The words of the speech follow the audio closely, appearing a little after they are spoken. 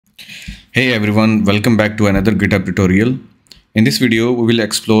Hey everyone, welcome back to another GitHub tutorial. In this video, we will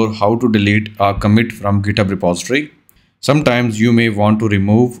explore how to delete a commit from GitHub repository. Sometimes you may want to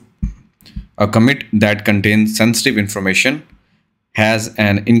remove a commit that contains sensitive information, has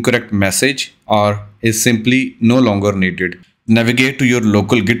an incorrect message, or is simply no longer needed. Navigate to your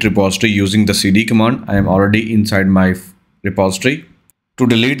local Git repository using the cd command. I am already inside my repository. To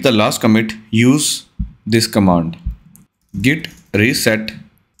delete the last commit, use this command: git reset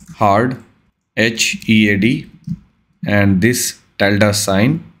hard HEAD and this tilde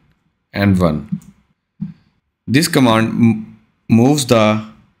sign and 1. This command moves the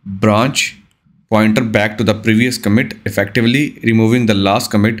branch pointer back to the previous commit, effectively removing the last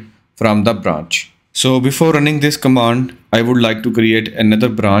commit from the branch. So before running this command, I would like to create another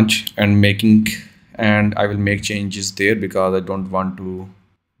branch and I will make changes there because I don't want to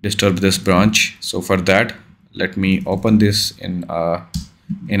disturb this branch. So for that, let me open this in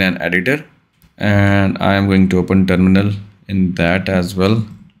an editor, and I am going to open terminal in that as well,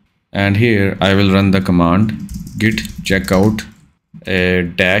 and here I will run the command git checkout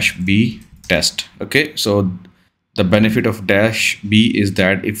 -b test. Okay, so the benefit of -b is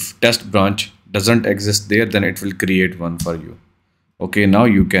that if test branch doesn't exist there, then it will create one for you. Okay, now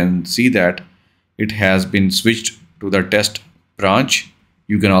you can see that it has been switched to the test branch.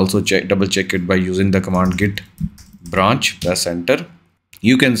 You can also double check it by using the command git branch, press enter.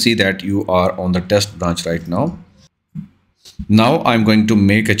 You can see that you are on the test branch right now. Now I'm going to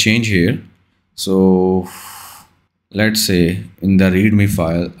make a change here. So let's say in the readme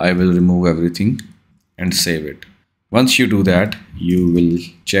file, I will remove everything and save it. Once you do that, you will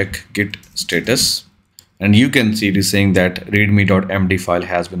check git status and you can see it is saying that readme.md file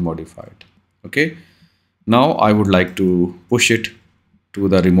has been modified. Okay. Now I would like to push it to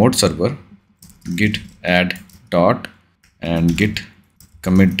the remote server, git add dot and git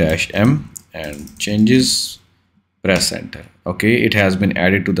commit -m and changes, press enter. Okay, it has been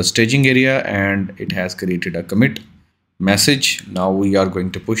added to the staging area and it has created a commit message. Now we are going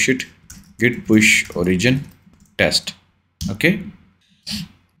to push it, git push origin test. Okay,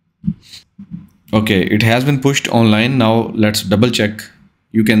 it has been pushed online. Now let's double check.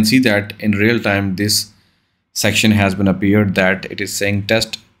 You can see that in real time this section has been appeared that it is saying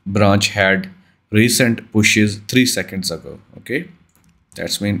test branch had recent pushes 3 seconds ago. Okay,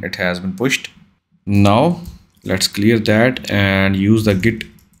 that's mean it has been pushed. Now let's clear that and use the git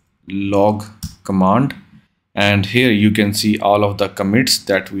log command, and here you can see all of the commits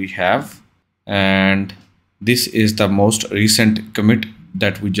that we have, and this is the most recent commit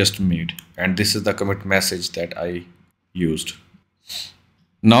that we just made, and this is the commit message that I used.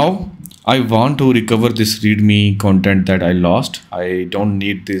 Now I want to recover this readme content that I lost. I don't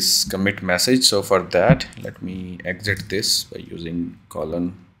need this commit message, so for that let me exit this by using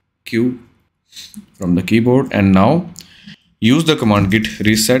 :q from the keyboard, and now use the command git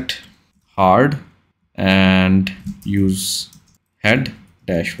reset hard and use head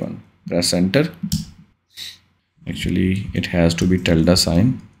 -1, press enter. Actually it has to be tilde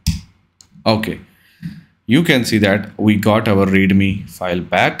sign. Okay, you can see that we got our readme file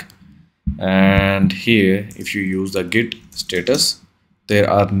back, and here if you use the git status, there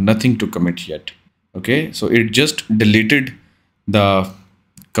are nothing to commit yet. Okay, so it just deleted the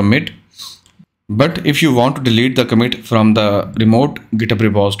commit. But if you want to delete the commit from the remote GitHub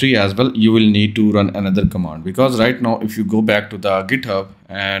repository as well, you will need to run another command, because right now if you go back to the GitHub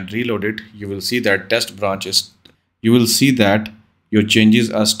and reload it, you will see that test branch is, you will see that your changes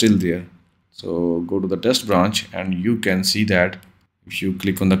are still there. So go to the test branch and you can see that if you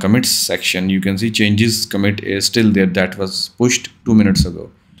click on the commits section, you can see changes commit is still there, that was pushed 2 minutes ago.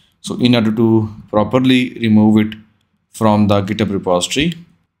 So in order to properly remove it from the GitHub repository,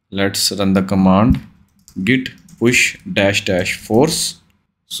 let's run the command git push --force.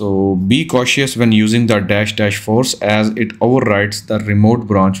 So be cautious when using the --force, as it overrides the remote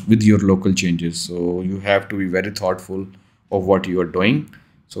branch with your local changes. So you have to be very thoughtful of what you are doing.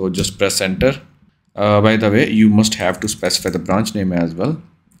 So just press enter. By the way, you must have to specify the branch name as well,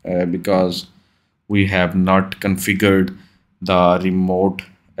 because we have not configured the remote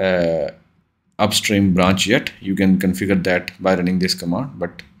upstream branch yet. You can configure that by running this command,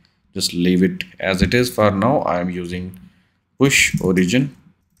 but just leave it as it is for now. I am using push origin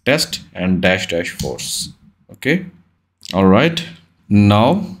test and --force. Okay, all right, now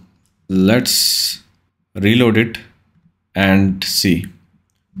let's reload it and see.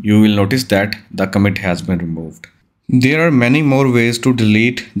 You will notice that the commit has been removed. There are many more ways to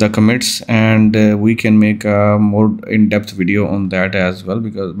delete the commits, and we can make a more in-depth video on that as well,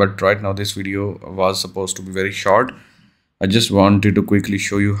 but right now this video was supposed to be very short. I just wanted to quickly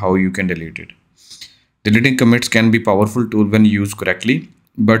show you how you can delete it. Deleting commits can be a powerful tool when used correctly,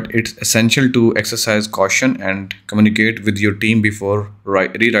 but it's essential to exercise caution and communicate with your team before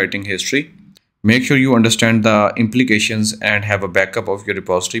rewriting history. Make sure you understand the implications and have a backup of your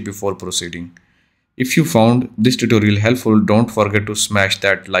repository before proceeding. If you found this tutorial helpful, don't forget to smash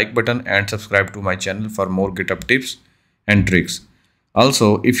that like button and subscribe to my channel for more GitHub tips and tricks.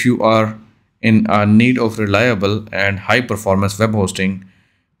 Also, if you are in need of reliable and high performance web hosting,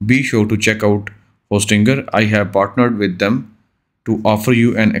 be sure to check out Hostinger. I have partnered with them to offer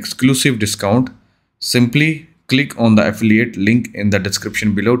you an exclusive discount. Simply click on the affiliate link in the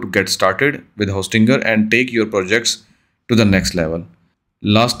description below to get started with Hostinger and take your projects to the next level.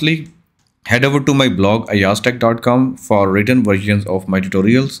 Lastly, head over to my blog ayaztech.com for written versions of my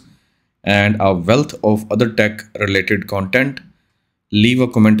tutorials and a wealth of other tech related content. Leave a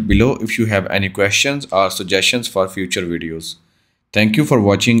comment below if you have any questions or suggestions for future videos. Thank you for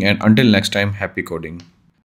watching, and until next time, happy coding.